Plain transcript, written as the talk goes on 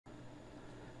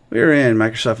We're in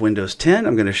Microsoft Windows 10.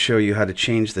 I'm going to show you how to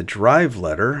change the drive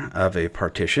letter of a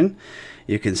partition.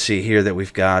 You can see here that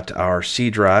we've got our C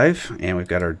drive and we've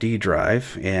got our D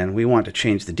drive, and we want to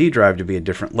change the D drive to be a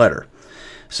different letter.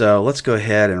 So let's go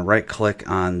ahead and right click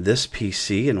on this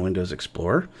PC in Windows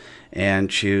Explorer and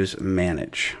choose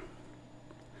Manage.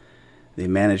 The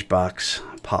Manage box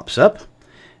pops up,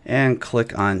 and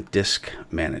click on Disk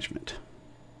Management.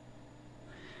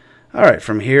 Alright,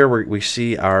 from here we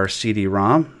see our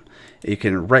CD-ROM. You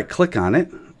can right click on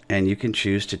it and you can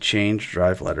choose to change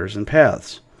drive letters and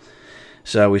paths.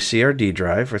 So we see our D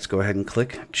drive. Let's go ahead and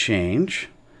click Change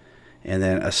and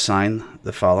then assign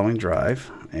the following drive,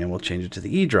 and we'll change it to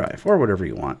the E drive or whatever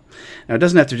you want. Now it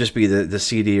doesn't have to just be the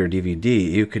CD or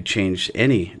DVD. You could change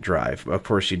any drive. Of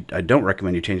course, I don't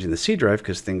recommend you changing the C drive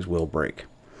because things will break.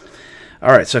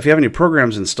 Alright, so if you have any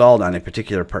programs installed on a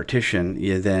particular partition,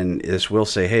 then this will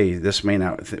say, hey, this may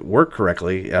not work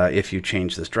correctly if you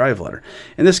change this drive letter.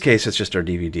 In this case, it's just our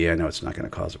DVD. I know it's not going to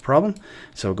cause a problem.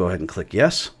 So we'll go ahead and click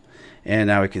Yes. And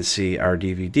now we can see our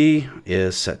DVD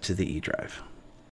is set to the E drive.